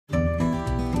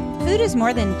Food is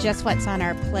more than just what's on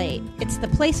our plate. It's the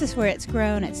places where it's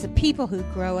grown, it's the people who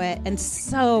grow it, and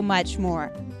so much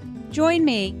more. Join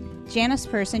me, Janice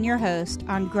Person, your host,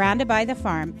 on Grounded by the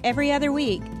Farm every other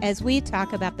week as we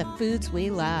talk about the foods we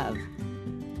love.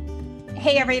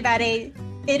 Hey, everybody.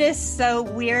 It is so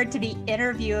weird to be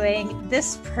interviewing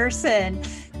this person.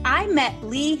 I met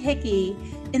Lee Hickey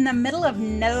in the middle of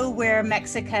nowhere,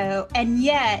 Mexico, and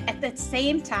yet at the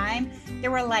same time, there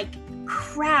were like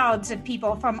crowds of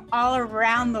people from all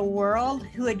around the world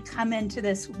who had come into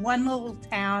this one little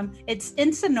town. It's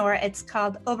in Sonora. It's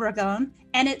called Obregón,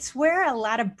 and it's where a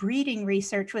lot of breeding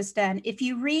research was done. If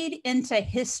you read into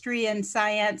history and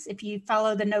science, if you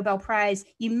follow the Nobel Prize,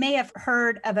 you may have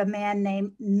heard of a man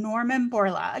named Norman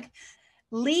Borlaug.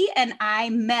 Lee and I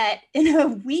met in a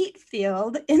wheat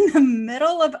field in the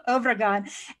middle of Obregón.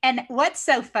 And what's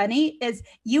so funny is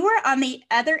you were on the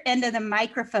other end of the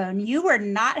microphone. You were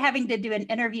not having to do an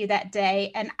interview that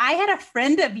day. And I had a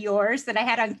friend of yours that I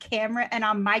had on camera and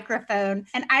on microphone.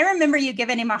 And I remember you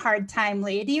giving him a hard time,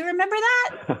 Lee. Do you remember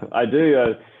that? I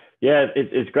do. Yeah,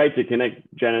 it's great to connect,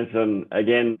 Janice. And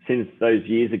again, since those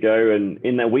years ago and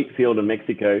in that wheat field in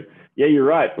Mexico, yeah, you're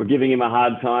right. We're giving him a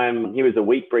hard time. He was a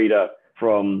wheat breeder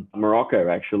from Morocco,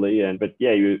 actually. But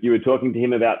yeah, you were talking to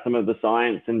him about some of the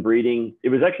science and breeding. It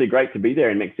was actually great to be there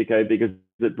in Mexico because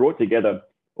it brought together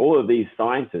all of these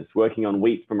scientists working on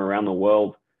wheat from around the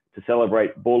world to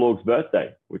celebrate Bourlaug's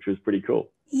birthday, which was pretty cool.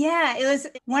 Yeah, it was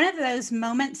one of those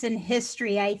moments in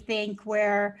history, I think,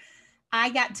 where I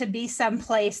got to be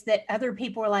someplace that other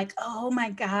people were like, oh my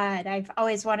God, I've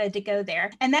always wanted to go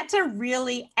there. And that's a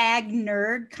really ag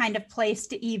nerd kind of place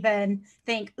to even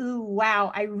think, ooh,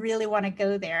 wow, I really want to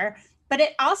go there. But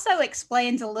it also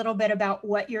explains a little bit about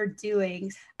what you're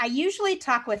doing. I usually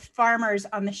talk with farmers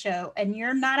on the show, and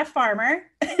you're not a farmer,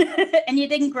 and you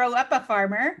didn't grow up a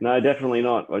farmer. No, definitely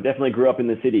not. I definitely grew up in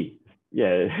the city.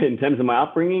 Yeah, in terms of my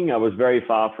upbringing, I was very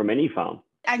far from any farm.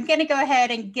 I'm going to go ahead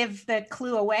and give the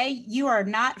clue away. You are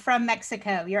not from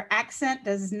Mexico. Your accent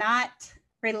does not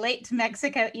relate to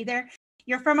Mexico either.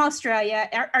 You're from Australia.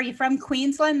 Are you from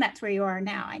Queensland? That's where you are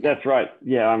now. I know. That's right.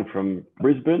 Yeah, I'm from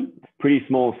Brisbane, pretty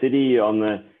small city on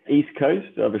the east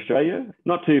coast of Australia,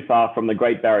 not too far from the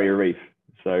Great Barrier Reef.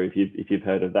 So if you've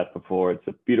heard of that before, it's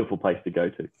a beautiful place to go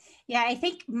to. Yeah, I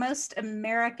think most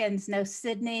Americans know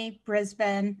Sydney,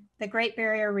 Brisbane, the Great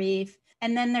Barrier Reef,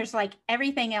 and then there's like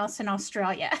everything else in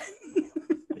Australia.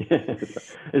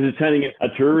 It's turning into a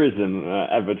tourism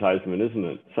advertisement, isn't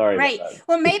it? Sorry. Right.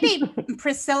 Well, maybe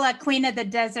Priscilla, Queen of the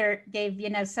Desert, gave,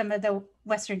 some of the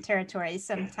Western Territories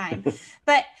some time.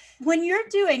 But when you're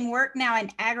doing work now in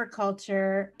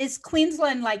agriculture, is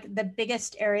Queensland like the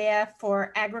biggest area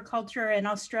for agriculture in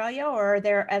Australia, or are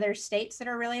there other states that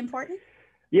are really important?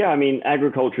 Yeah, I mean,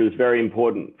 agriculture is very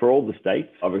important for all the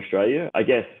states of Australia. I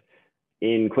guess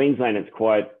in Queensland, it's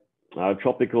quite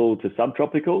tropical to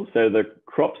subtropical. So the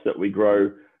crops that we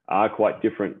grow are quite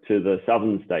different to the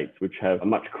southern states, which have a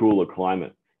much cooler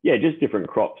climate. Yeah, just different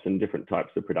crops and different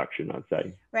types of production, I'd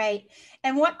say. Right.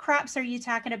 And what crops are you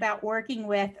talking about working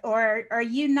with, or are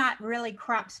you not really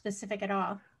crop specific at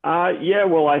all? Yeah,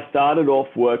 well, I started off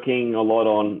working a lot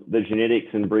on the genetics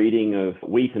and breeding of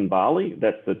wheat and barley.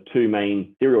 That's the two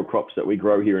main cereal crops that we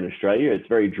grow here in Australia. It's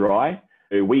very dry.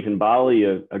 Wheat and barley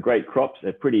are great crops.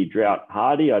 They're pretty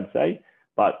drought-hardy, I'd say.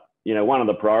 But, one of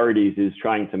the priorities is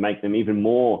trying to make them even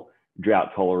more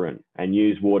drought-tolerant and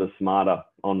use water smarter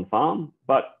on farm.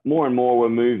 But more and more, we're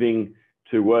moving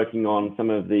to working on some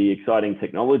of the exciting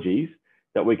technologies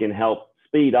that we can help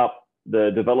speed up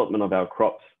the development of our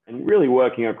crops and really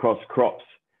working across crops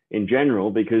in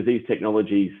general, because these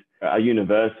technologies are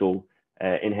universal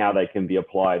in how they can be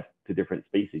applied to different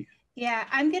species. Yeah,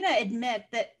 I'm going to admit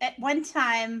that at one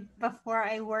time before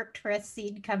I worked for a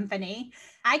seed company,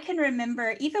 I can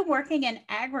remember even working in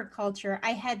agriculture,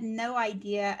 I had no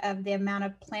idea of the amount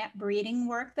of plant breeding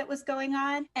work that was going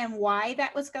on and why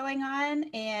that was going on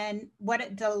and what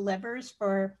it delivers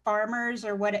for farmers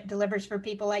or what it delivers for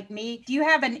people like me. Do you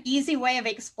have an easy way of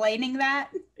explaining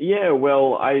that? Yeah,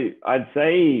 well, I'd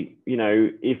say,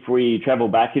 if we travel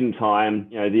back in time,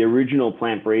 the original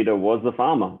plant breeder was the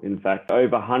farmer. In fact,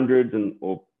 over hundreds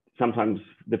or sometimes,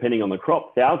 depending on the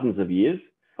crop, thousands of years,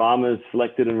 farmers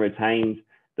selected and retained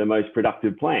the most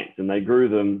productive plants and they grew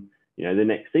them, the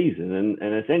next season.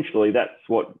 And essentially that's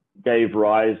what gave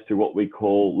rise to what we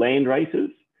call land races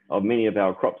of many of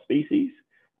our crop species.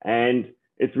 And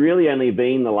it's really only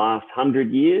been the last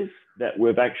 100 years that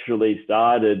we've actually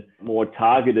started more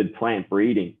targeted plant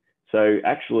breeding. So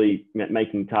actually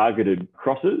making targeted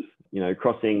crosses,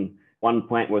 crossing one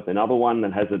plant with another one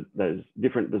that has those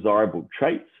different desirable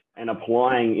traits and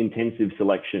applying intensive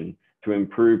selection to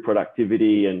improve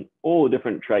productivity and all the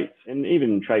different traits, and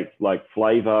even traits like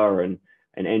flavor and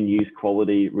end use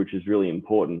quality, which is really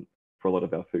important for a lot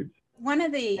of our foods. One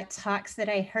of the talks that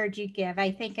I heard you give,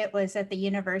 I think it was at the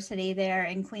university there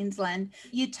in Queensland,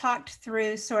 you talked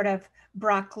through sort of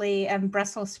broccoli and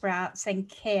Brussels sprouts and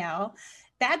kale.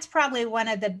 That's probably one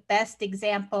of the best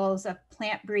examples of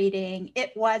plant breeding.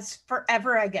 It was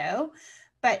forever ago,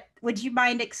 but would you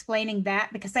mind explaining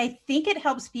that? Because I think it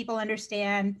helps people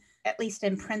understand, at least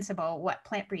in principle, what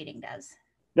plant breeding does.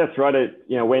 That's right.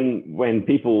 When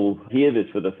people hear this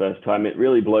for the first time, it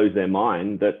really blows their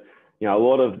mind that a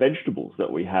lot of vegetables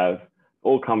that we have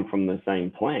all come from the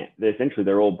same plant.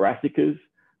 They're all brassicas.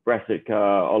 Brassica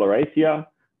oleracea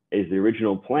is the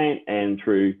original plant, and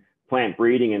through plant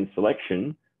breeding and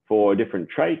selection for different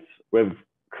traits, we've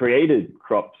created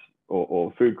crops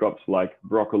or food crops like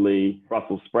broccoli,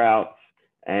 Brussels sprouts,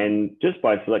 and just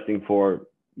by selecting for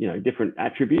different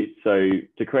attributes. So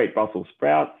to create Brussels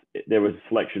sprouts, there was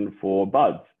selection for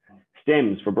buds,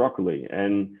 stems for broccoli,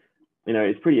 and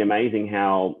it's pretty amazing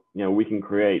how, we can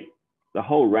create a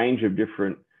whole range of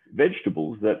different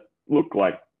vegetables that look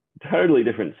like totally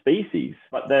different species,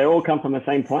 but they all come from the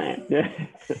same plant. Yeah.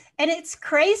 And it's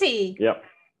crazy. Yep.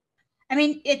 I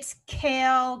mean, it's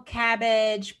kale,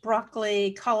 cabbage,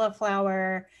 broccoli,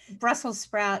 cauliflower, Brussels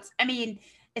sprouts. I mean,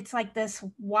 it's like this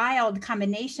wild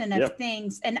combination of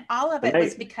things. And all of it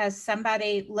was because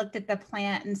somebody looked at the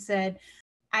plant and said,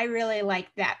 I really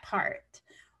like that part.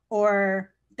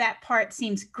 Or that part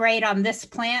seems great on this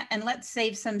plant, and let's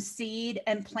save some seed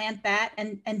and plant that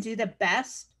and do the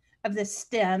best of the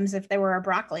stems if they were a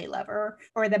broccoli lover,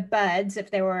 or the buds if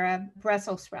they were a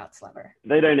Brussels sprouts lover.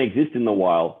 They don't exist in the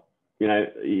wild.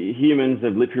 Humans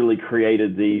have literally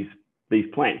created these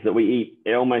plants that we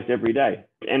eat almost every day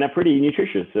and are pretty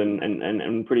nutritious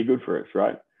and pretty good for us,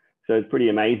 right? So it's pretty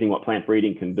amazing what plant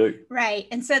breeding can do. Right.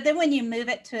 And so then when you move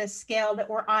it to a scale that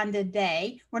we're on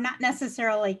today, we're not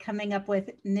necessarily coming up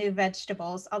with new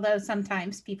vegetables, although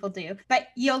sometimes people do. But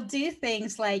you'll do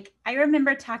things like, I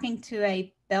remember talking to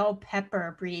a bell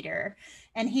pepper breeder,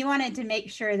 and he wanted to make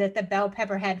sure that the bell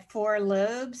pepper had 4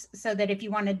 lobes so that if you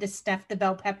wanted to stuff the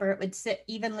bell pepper, it would sit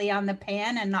evenly on the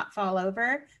pan and not fall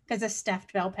over, because a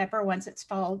stuffed bell pepper, once it's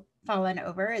fallen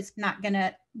over, is not going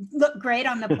to look great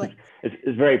on the plate.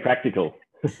 It's very practical.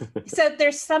 So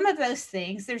there's some of those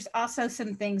things. There's also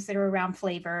some things that are around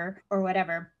flavor or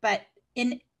whatever. But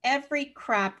in every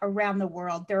crop around the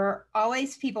world, there are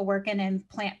always people working in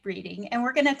plant breeding. And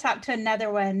we're going to talk to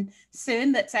another one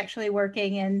soon that's actually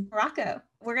working in Morocco.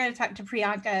 We're going to talk to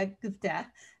Priyanka Gupta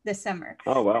this summer.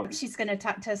 Oh, wow. She's going to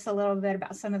talk to us a little bit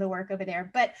about some of the work over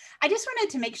there. But I just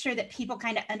wanted to make sure that people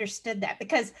kind of understood that,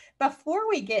 because before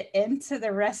we get into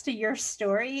the rest of your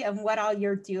story and what all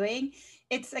you're doing,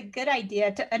 it's a good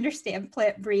idea to understand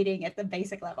plant breeding at the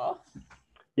basic level.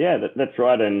 Yeah, that's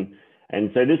right. And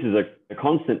so this is a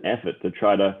constant effort to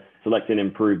try to select and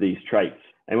improve these traits.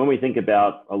 And when we think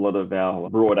about a lot of our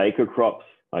broad acre crops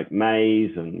like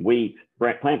maize and wheat,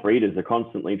 plant breeders are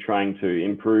constantly trying to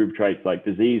improve traits like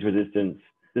disease resistance.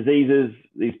 Diseases,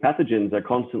 these pathogens are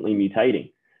constantly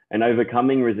mutating and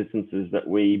overcoming resistances that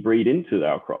we breed into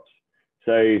our crops.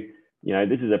 So,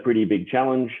 this is a pretty big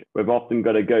challenge. We've often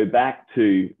got to go back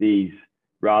to these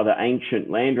rather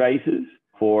ancient land races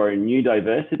for new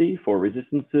diversity, for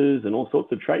resistances and all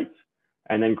sorts of traits,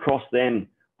 and then cross them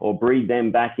or breed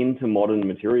them back into modern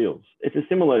materials. It's a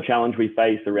similar challenge we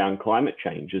face around climate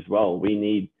change as well. We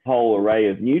need a whole array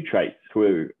of new traits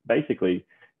to basically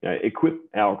equip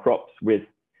our crops with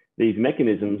these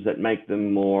mechanisms that make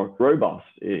them more robust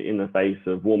in the face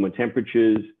of warmer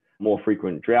temperatures, more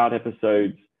frequent drought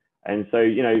episodes. And so,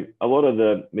 a lot of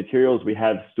the materials we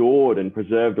have stored and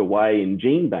preserved away in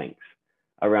gene banks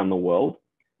around the world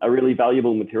are really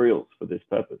valuable materials for this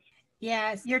purpose.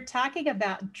 Yes, you're talking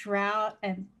about drought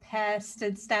and pests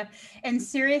and stuff. And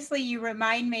seriously, you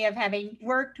remind me of having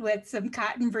worked with some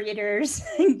cotton breeders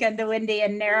in Gundawindi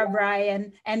and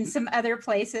Narrabri and some other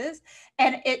places.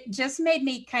 And it just made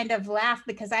me kind of laugh,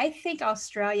 because I think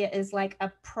Australia is like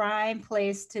a prime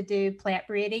place to do plant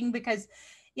breeding, because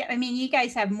you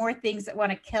guys have more things that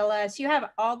want to kill us. You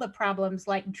have all the problems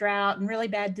like drought and really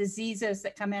bad diseases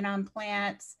that come in on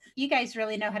plants. You guys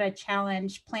really know how to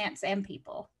challenge plants and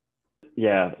people.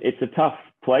 Yeah, it's a tough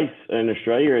place in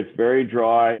Australia. It's very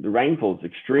dry. The rainfall is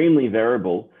extremely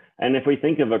variable. And if we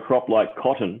think of a crop like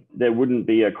cotton, there wouldn't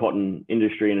be a cotton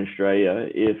industry in Australia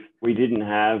if we didn't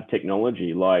have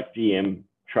technology like GM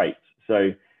traits.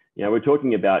 So, we're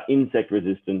talking about insect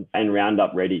resistance and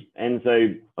Roundup Ready. And so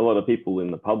a lot of people in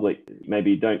the public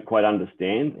maybe don't quite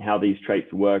understand how these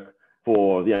traits work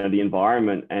for the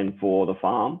environment and for the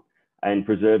farm. and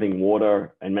preserving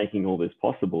water and making all this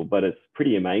possible. But it's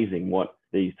pretty amazing what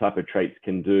these type of traits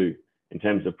can do in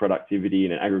terms of productivity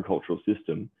in an agricultural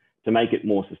system to make it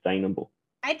more sustainable.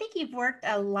 I think you've worked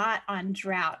a lot on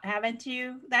drought, haven't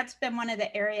you? That's been one of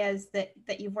the areas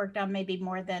that you've worked on maybe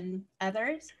more than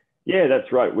others. Yeah,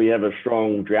 that's right. We have a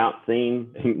strong drought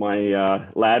theme in my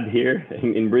lab here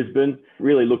in Brisbane,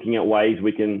 really looking at ways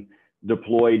we can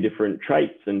deploy different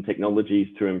traits and technologies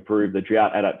to improve the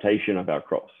drought adaptation of our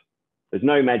crops. There's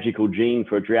no magical gene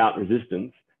for drought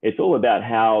resistance. It's all about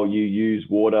how you use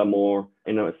water more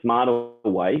in a smarter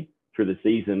way through the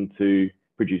season to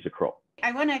produce a crop.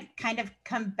 I want to kind of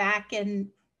come back and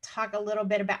talk a little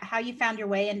bit about how you found your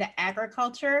way into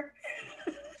agriculture.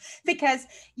 Because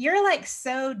you're like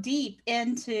so deep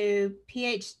into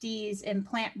PhDs in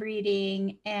plant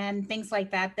breeding and things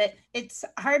like that, that it's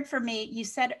hard for me. You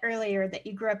said earlier that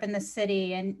you grew up in the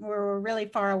city and were really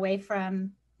far away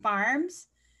from farms.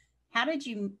 How did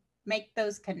you make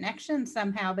those connections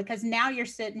somehow? Because now you're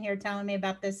sitting here telling me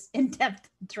about this in-depth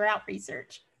drought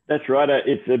research. That's right.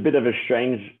 It's a bit of a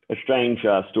strange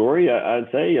story,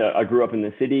 I'd say. I grew up in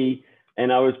the city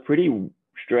and I was pretty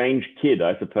strange kid,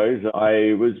 I suppose.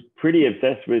 I was pretty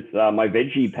obsessed with my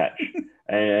veggie patch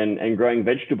and growing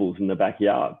vegetables in the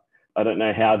backyard. I don't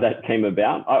know how that came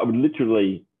about. I would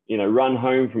literally, run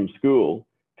home from school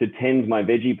to tend my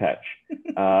veggie patch.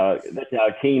 That's how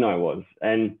keen I was.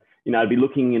 And, I'd be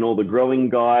looking in all the growing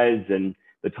guides and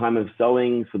the time of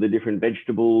sowing for the different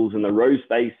vegetables and the row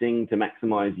spacing to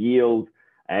maximize yield.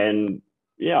 And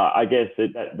yeah, I guess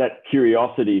that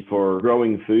curiosity for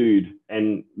growing food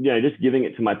and, just giving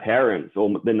it to my parents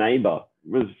or the neighbor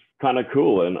was kind of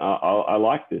cool. And I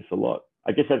like this a lot.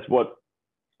 I guess that's what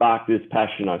sparked this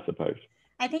passion, I suppose.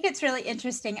 I think it's really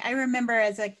interesting. I remember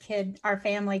as a kid, our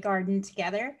family gardened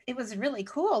together. It was really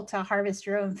cool to harvest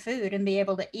your own food and be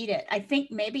able to eat it. I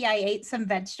think maybe I ate some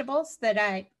vegetables that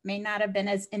I may not have been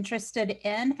as interested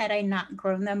in had I not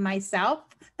grown them myself.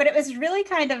 But it was really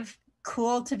kind of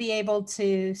cool to be able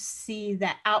to see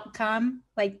the outcome.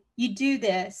 Like you do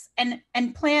this and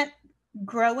plant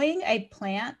growing a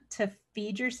plant to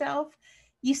feed yourself.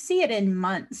 You see it in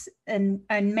months and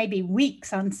maybe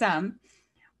weeks on some.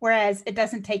 Whereas it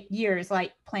doesn't take years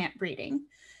like plant breeding.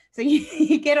 So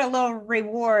you get a little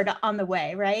reward on the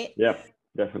way, right? Yep,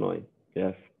 definitely.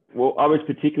 Yes. Well, I was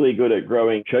particularly good at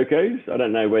growing chocos. I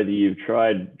don't know whether you've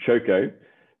tried choco.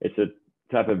 It's a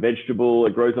type of vegetable.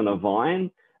 It grows on a vine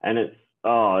and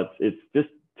it's just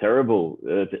terrible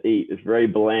to eat. It's very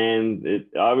bland.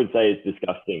 I would say it's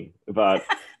disgusting, but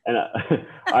and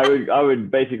I would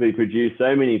basically produce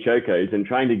so many chocos and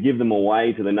trying to give them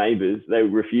away to the neighbors. They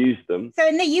refused them. So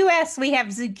in the US, we have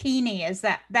zucchini.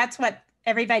 That's what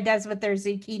everybody does with their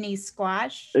zucchini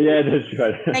squash? Yeah, that's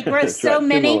right. They grow so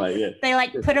many. Similar, yes.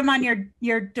 They put them on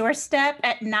your doorstep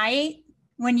at night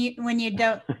when you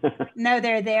don't know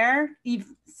they're there. You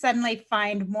suddenly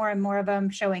find more and more of them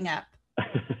showing up.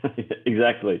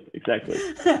 Exactly.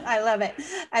 I love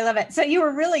it. So you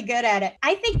were really good at it.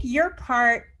 I think your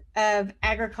part of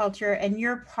agriculture and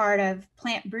your part of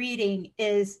plant breeding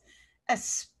is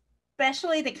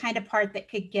especially the kind of part that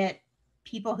could get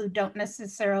people who don't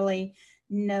necessarily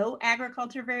know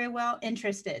agriculture very well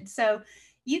interested. So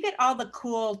you get all the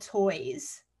cool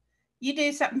toys. You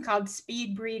do something called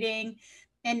speed breeding.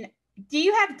 And do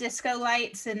you have disco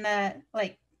lights in the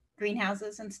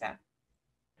greenhouses and stuff?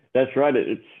 That's right.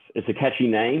 It's a catchy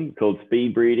name called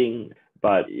speed breeding,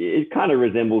 but it kind of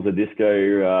resembles a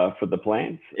disco for the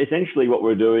plants. Essentially what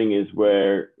we're doing is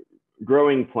we're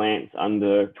growing plants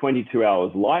under 22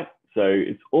 hours light. So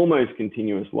it's almost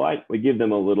continuous light. We give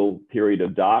them a little period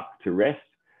of dark to rest.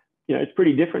 It's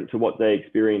pretty different to what they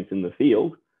experience in the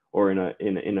field or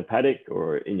in a paddock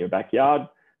or in your backyard.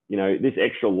 This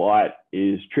extra light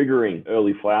is triggering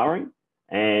early flowering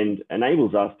and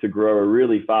enables us to grow a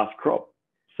really fast crop.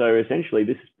 So essentially,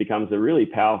 this becomes a really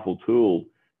powerful tool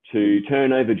to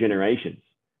turn over generations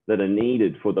that are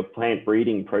needed for the plant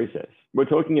breeding process. We're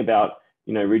talking about,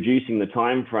 reducing the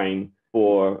time frame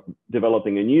for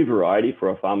developing a new variety for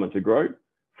a farmer to grow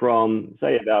from,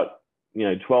 say, about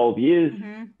 12 years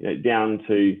down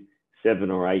to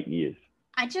 7 or 8 years.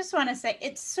 I just want to say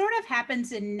it sort of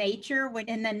happens in nature. When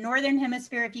in the northern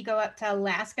hemisphere, if you go up to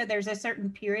Alaska, there's a certain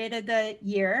period of the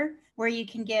year where you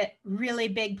can get really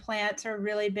big plants or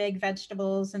really big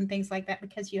vegetables and things like that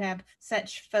because you have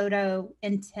such photo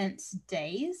intense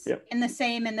days. Yep. And the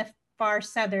same in the far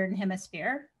southern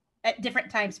hemisphere at different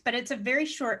times, but it's a very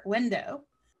short window.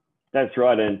 That's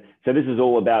right. And so this is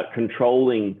all about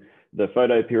controlling the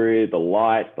photo period, the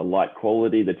light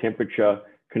quality, the temperature,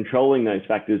 controlling those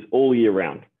factors all year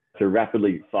round to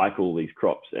rapidly cycle these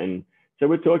crops. And So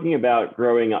we're talking about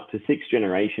growing up to 6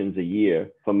 generations a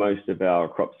year for most of our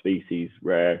crop species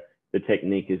where the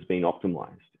technique has been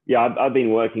optimized. Yeah, I've been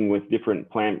working with different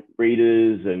plant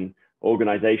breeders and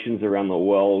organizations around the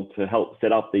world to help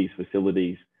set up these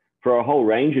facilities for a whole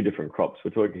range of different crops. We're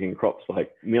talking crops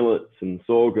like millets and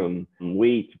sorghum,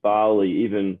 wheat, barley,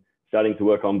 even starting to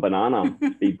work on banana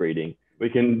speed breeding. We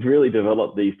can really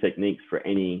develop these techniques for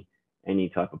any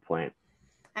type of plant.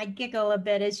 I giggle a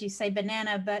bit as you say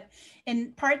banana, but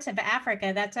in parts of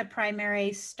Africa, that's a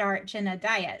primary starch in a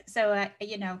diet. So,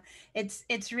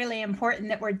 it's really important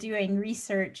that we're doing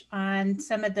research on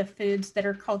some of the foods that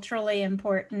are culturally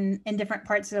important in different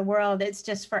parts of the world. It's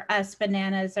just for us,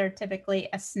 bananas are typically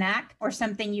a snack or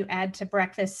something you add to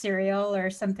breakfast cereal or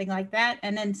something like that.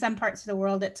 And in some parts of the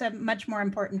world, it's a much more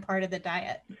important part of the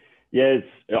diet. Yes,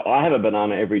 I have a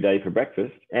banana every day for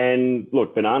breakfast. And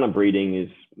look, banana breeding is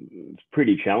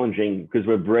pretty challenging because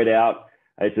we've bred out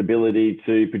its ability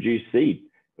to produce seed.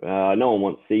 No one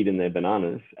wants seed in their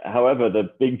bananas. However,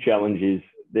 the big challenge is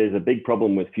there's a big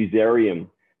problem with fusarium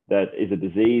that is a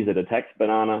disease that attacks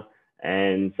banana.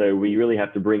 And so we really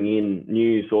have to bring in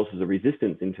new sources of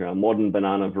resistance into our modern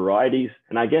banana varieties.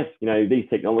 And I guess, these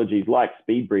technologies like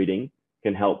speed breeding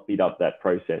can help speed up that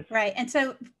process. Right. And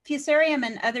so fusarium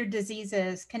and other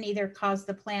diseases can either cause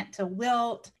the plant to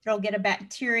wilt, it'll get a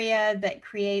bacteria that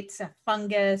creates a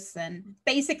fungus, and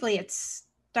basically it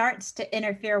starts to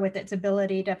interfere with its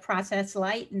ability to process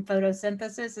light and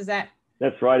photosynthesis. Is that?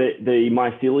 That's right. The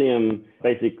mycelium,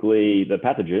 basically the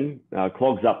pathogen,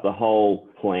 clogs up the whole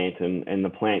plant and the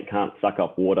plant can't suck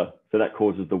up water. So that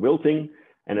causes the wilting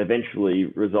and eventually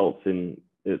results in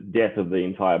the death of the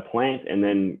entire plant, and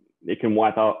then it can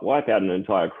wipe out an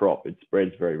entire crop. It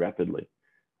spreads very rapidly.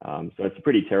 So it's a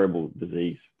pretty terrible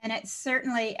disease. And it's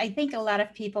certainly, I think a lot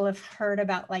of people have heard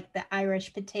about like the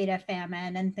Irish potato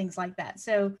famine and things like that.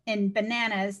 So in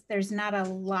bananas, there's not a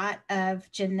lot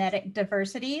of genetic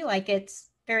diversity, like it's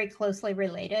very closely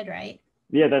related, right?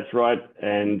 Yeah, that's right.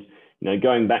 And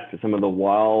going back to some of the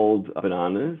wild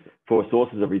bananas for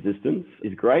sources of resistance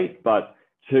is great, but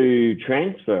to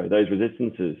transfer those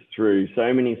resistances through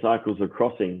so many cycles of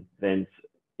crossing events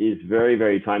is very,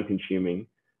 very time consuming.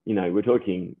 We're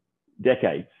talking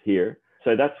decades here.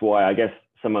 So that's why I guess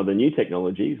some of the new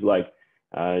technologies like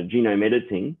genome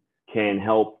editing can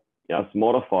help us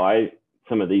modify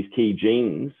some of these key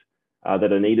genes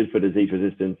that are needed for disease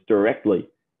resistance directly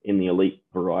in the elite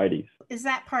varieties. Is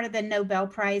that part of the Nobel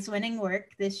Prize winning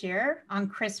work this year on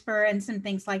CRISPR and some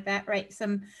things like that, right?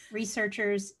 Some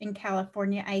researchers in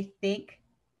California, I think,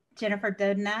 Jennifer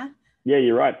Doudna. Yeah,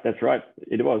 you're right. That's right.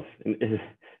 It was. It's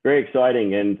very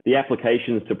exciting. And the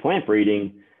applications to plant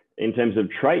breeding in terms of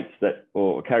traits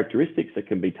or characteristics that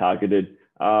can be targeted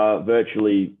are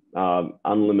virtually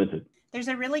unlimited. There's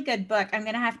a really good book. I'm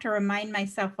going to have to remind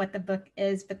myself what the book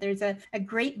is, but there's a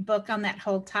great book on that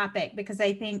whole topic because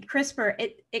I think CRISPR,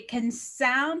 it can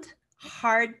sound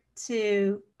hard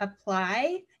to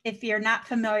apply if you're not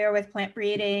familiar with plant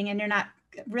breeding and you're not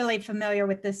really familiar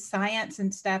with the science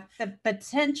and stuff. The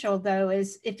potential, though,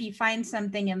 is if you find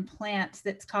something in plants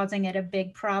that's causing it a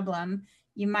big problem,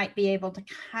 you might be able to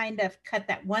kind of cut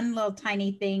that one little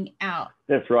tiny thing out.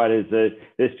 That's right.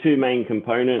 There's 2 main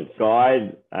components,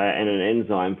 guide and an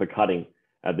enzyme for cutting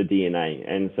the DNA.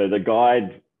 And so the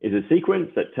guide is a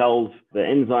sequence that tells the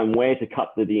enzyme where to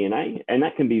cut the DNA, and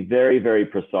that can be very, very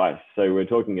precise. So we're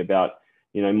talking about,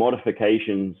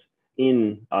 modifications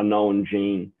in a known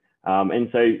gene. And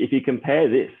so if you compare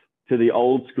this to the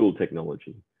old school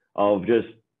technology of just,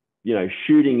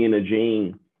 shooting in a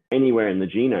gene anywhere in the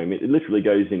genome, it literally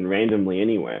goes in randomly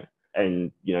anywhere.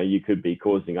 And, you could be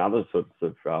causing other sorts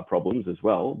of problems as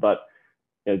well. But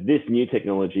this new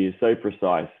technology is so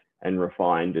precise and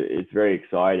refined. It's very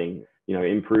exciting,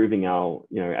 improving our,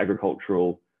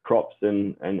 agricultural crops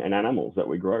and animals that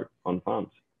we grow on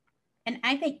farms. And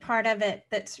I think part of it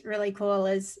that's really cool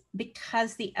is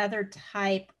because the other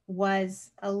type was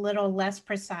a little less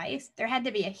precise, there had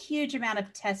to be a huge amount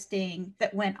of testing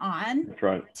that went on. That's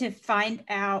right. To find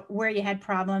out where you had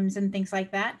problems and things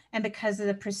like that. And because of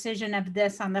the precision of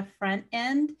this on the front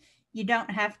end, you don't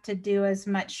have to do as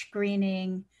much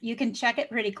screening. You can check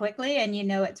it pretty quickly and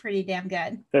it's pretty damn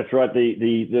good. That's right.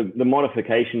 The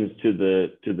modifications to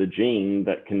the gene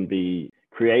that can be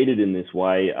created in this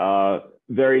way are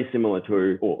very similar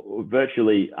to or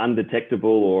virtually undetectable,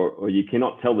 or you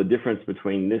cannot tell the difference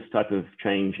between this type of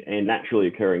change and naturally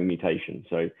occurring mutation.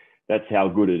 So that's how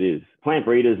good it is. Plant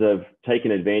breeders have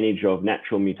taken advantage of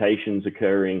natural mutations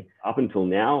occurring up until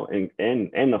now, and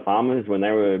the farmers when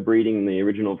they were breeding the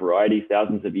original varieties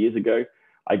thousands of years ago.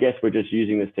 I guess we're just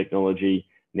using this technology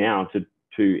now to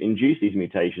to induce these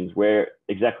mutations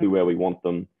exactly where we want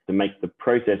them to make the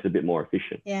process a bit more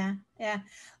efficient. Yeah.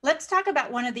 Let's talk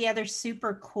about one of the other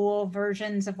super cool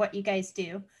versions of what you guys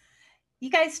do. You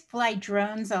guys fly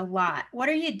drones a lot. What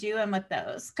are you doing with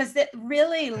those? Because it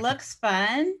really looks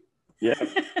fun. Yeah.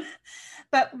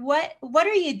 But what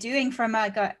are you doing from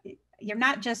you're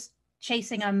not just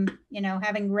chasing them,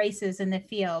 having races in the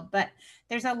field, but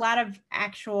there's a lot of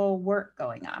actual work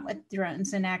going on with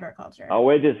drones in agriculture. Oh,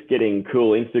 we're just getting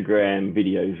cool Instagram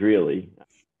videos, really.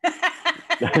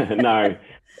 No,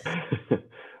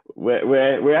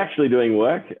 we're actually doing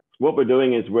work. What we're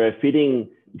doing is we're fitting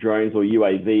drones or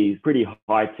UAVs pretty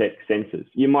high-tech sensors.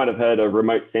 You might have heard of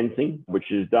remote sensing, which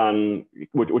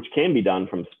can be done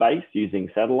from space using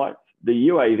satellites. The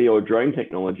UAV or drone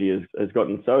technology has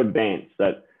gotten so advanced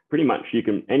that pretty much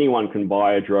anyone can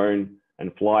buy a drone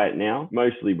and fly it now,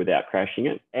 mostly without crashing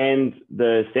it. And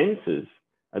the sensors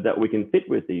that we can fit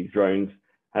with these drones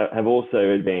have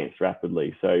also advanced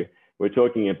rapidly. So we're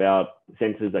talking about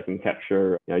sensors that can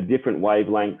capture different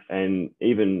wavelengths and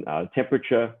even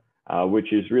temperature,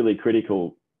 which is really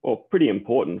critical or pretty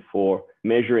important for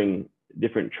measuring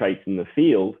different traits in the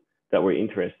field that we're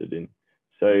interested in.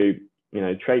 So,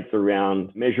 traits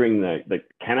around measuring the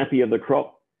canopy of the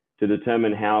crop to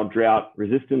determine how drought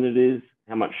resistant it is,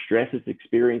 how much stress it's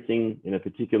experiencing in a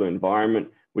particular environment.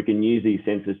 We can use these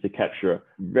sensors to capture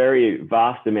very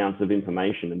vast amounts of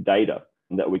information and data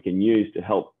that we can use to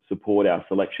help support our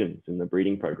selections in the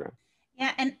breeding program.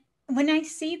 Yeah, and when I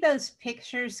see those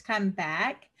pictures come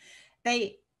back,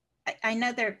 I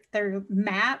know they're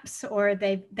maps or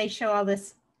they show all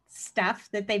this stuff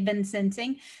that they've been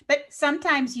sensing, but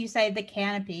sometimes you say the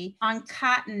canopy on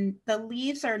cotton, the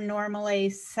leaves are normally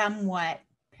somewhat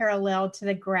parallel to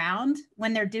the ground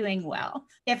when they're doing well.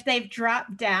 If they've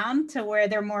dropped down to where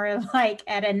they're more like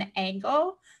at an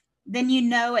angle, then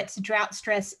it's drought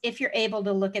stress if you're able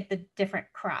to look at the different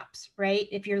crops, right?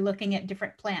 If you're looking at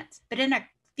different plants. But in a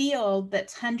field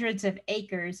that's hundreds of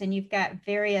acres and you've got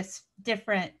various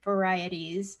different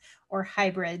varieties or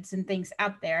hybrids and things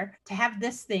out there, to have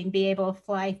this thing be able to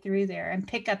fly through there and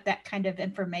pick up that kind of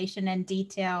information and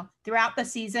detail throughout the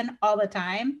season all the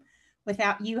time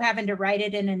without you having to write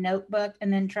it in a notebook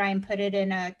and then try and put it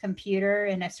in a computer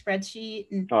in a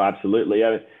spreadsheet. Oh, absolutely.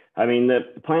 I mean, the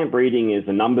plant breeding is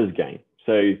a numbers game.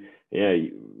 So,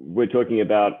 we're talking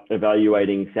about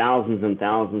evaluating thousands and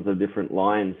thousands of different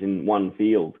lines in one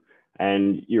field.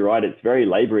 And you're right, it's very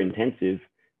labor intensive.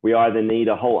 We either need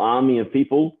a whole army of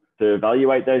people to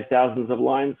evaluate those thousands of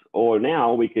lines, or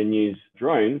now we can use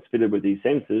drones fitted with these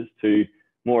sensors to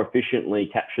more efficiently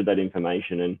capture that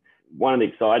information. And one of the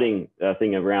exciting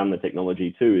thing around the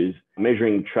technology too is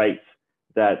measuring traits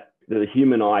that the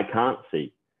human eye can't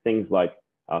see. Things like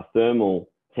thermal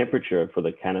temperature for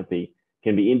the canopy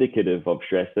can be indicative of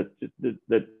stress that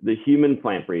the human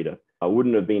plant breeder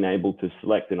wouldn't have been able to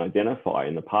select and identify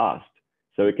in the past.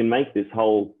 So it can make this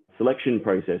whole selection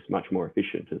process much more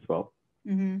efficient as well.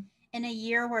 Mm-hmm. In a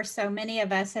year where so many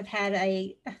of us have had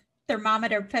a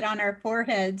thermometer put on our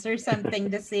foreheads or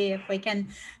something to see if we can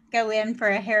go in for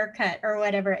a haircut or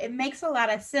whatever. It makes a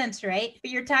lot of sense, right?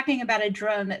 But you're talking about a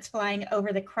drone that's flying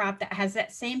over the crop that has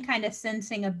that same kind of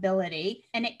sensing ability,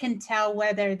 and it can tell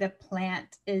whether the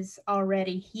plant is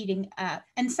already heating up.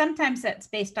 And sometimes that's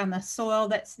based on the soil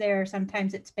that's there.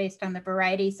 Sometimes it's based on the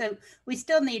variety. So we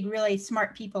still need really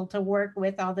smart people to work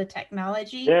with all the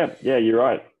technology. Yeah, you're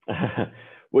right.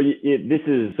 Well, this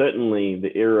is certainly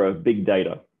the era of big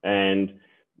data. And,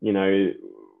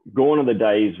 gone are the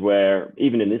days where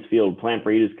even in this field, plant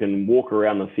breeders can walk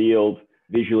around the field,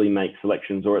 visually make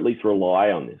selections, or at least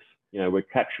rely on this. We're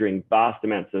capturing vast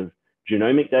amounts of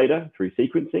genomic data through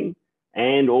sequencing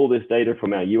and all this data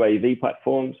from our UAV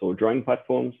platforms or drone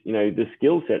platforms. The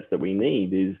skill sets that we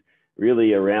need is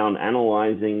really around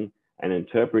analyzing and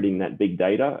interpreting that big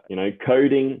data.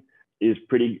 Coding is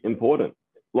pretty important,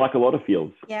 like a lot of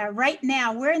fields. Yeah, right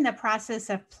now we're in the process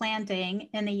of planting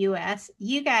in the U.S.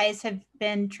 You guys have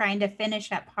been trying to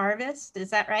finish up harvest. Is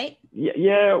that right?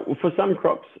 Yeah, for some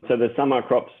crops. So the summer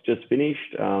crops just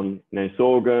finished.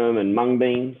 Sorghum and mung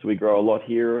beans. We grow a lot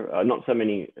here. Not so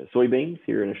many soybeans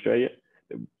here in Australia.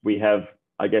 We have,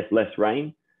 I guess, less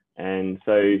rain. And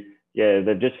so,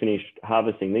 they've just finished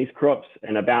harvesting these crops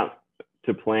and about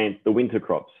to plant the winter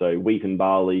crops. So wheat and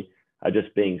barley are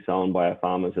just being sown by our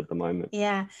farmers at the moment.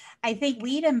 Yeah, I think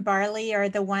wheat and barley are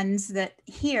the ones that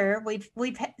here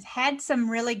we've had some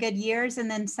really good years,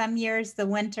 and then some years the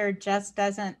winter just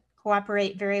doesn't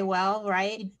cooperate very well,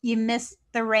 right? You miss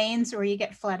the rains or you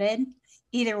get flooded.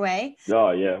 Either way.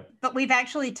 Oh, yeah. But we've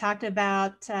actually talked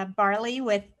about barley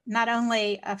with not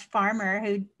only a farmer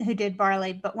who did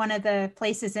barley, but one of the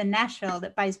places in Nashville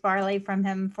that buys barley from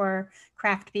him for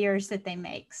craft beers that they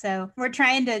make. So we're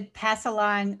trying to pass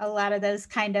along a lot of those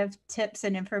kind of tips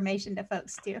and information to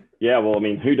folks too. Yeah, well, I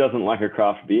mean, who doesn't like a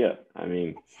craft beer? I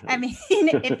mean,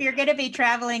 if you're going to be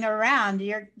traveling around,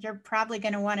 you're probably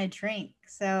going to want to drink.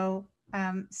 So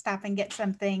stop and get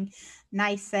something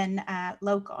nice and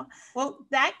local. Well,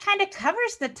 that kind of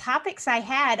covers the topics I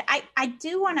had. I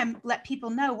do want to let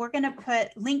people know we're going to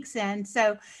put links in.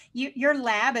 So your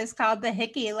lab is called the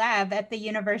Hickey Lab at the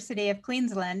University of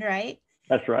Queensland, right?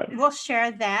 That's right. We'll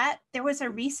share that. There was a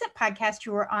recent podcast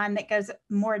you were on that goes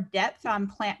more depth on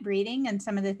plant breeding and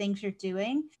some of the things you're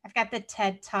doing. I've got the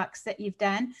TED Talks that you've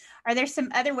done. Are there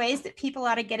some other ways that people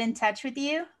ought to get in touch with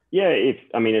you? Yeah, if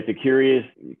you're curious,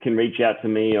 you can reach out to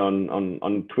me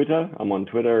on Twitter. I'm on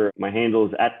Twitter. My handle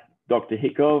is @Dr.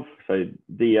 Hickov, so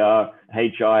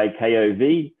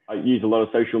DRHIKOV. I use a lot of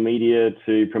social media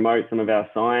to promote some of our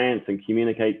science and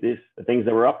communicate the things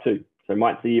that we're up to. So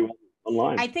might see you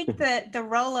online. I think the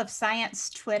role of Science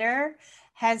Twitter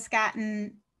has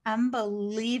gotten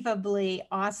unbelievably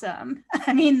awesome.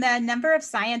 I mean, the number of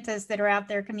scientists that are out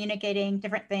there communicating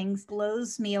different things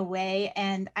blows me away.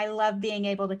 And I love being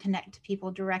able to connect to people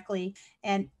directly.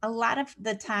 And a lot of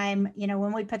the time,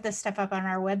 when we put this stuff up on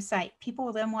our website, people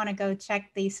will then want to go check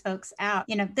these folks out.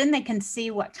 Then they can see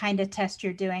what kind of test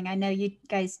you're doing. I know you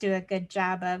guys do a good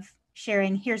job of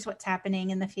sharing, here's what's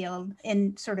happening in the field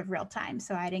in sort of real time.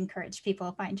 So I'd encourage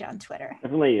people to find you on Twitter.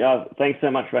 Definitely. Thanks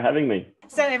so much for having me.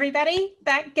 So everybody,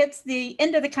 that gets the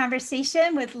end of the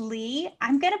conversation with Lee.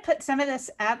 I'm going to put some of this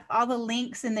up, all the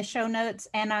links in the show notes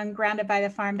and on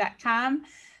groundedbythefarm.com.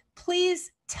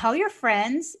 Please tell your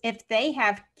friends if they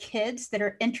have kids that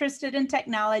are interested in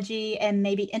technology and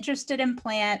maybe interested in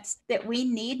plants, that we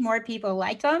need more people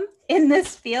like them in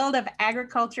this field of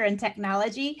agriculture and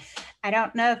technology. I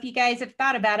don't know if you guys have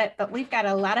thought about it, but we've got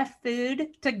a lot of food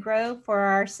to grow for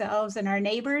ourselves and our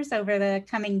neighbors over the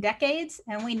coming decades,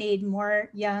 and we need more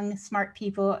young, smart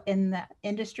people in the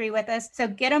industry with us. So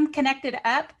get them connected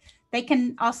up. They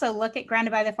can also look at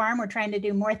Grounded by the Farm. We're trying to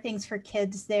do more things for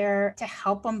kids there to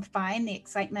help them find the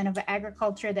excitement of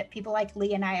agriculture that people like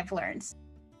Lee and I have learned.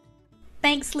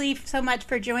 Thanks, Lee, so much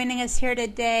for joining us here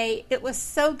today. It was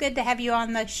so good to have you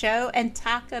on the show and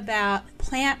talk about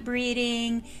plant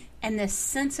breeding and this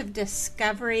sense of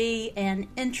discovery and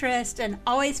interest and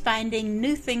always finding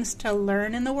new things to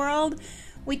learn in the world.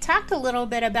 We talked a little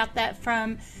bit about that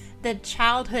from the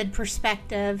childhood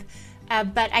perspective.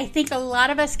 But I think a lot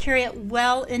of us carry it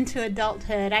well into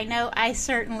adulthood. I know I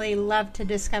certainly love to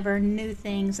discover new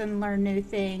things and learn new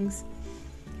things.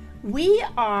 We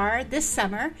are, this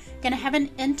summer, going to have an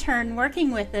intern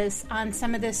working with us on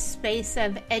some of this space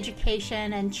of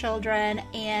education and children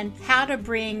and how to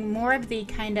bring more of the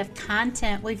kind of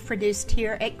content we've produced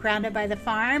here at Grounded by the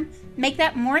Farm, make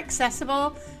that more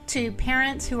accessible to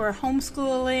parents who are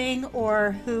homeschooling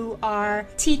or who are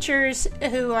teachers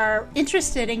who are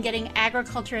interested in getting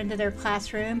agriculture into their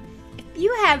classroom. If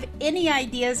you have any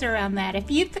ideas around that, if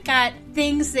you've got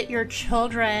things that your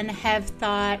children have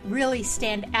thought really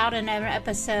stand out in an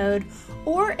episode,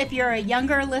 or if you're a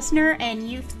younger listener and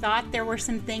you've thought there were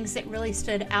some things that really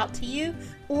stood out to you,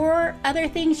 or other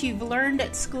things you've learned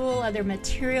at school, other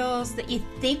materials that you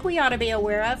think we ought to be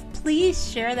aware of,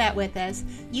 please share that with us.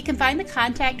 You can find the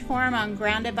contact form on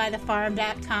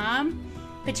groundedbythefarm.com,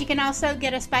 but you can also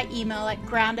get us by email at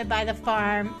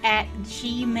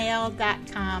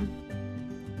groundedbythefarm@gmail.com.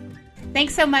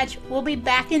 Thanks so much. We'll be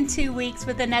back in 2 weeks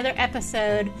with another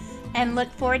episode and look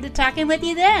forward to talking with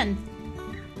you then.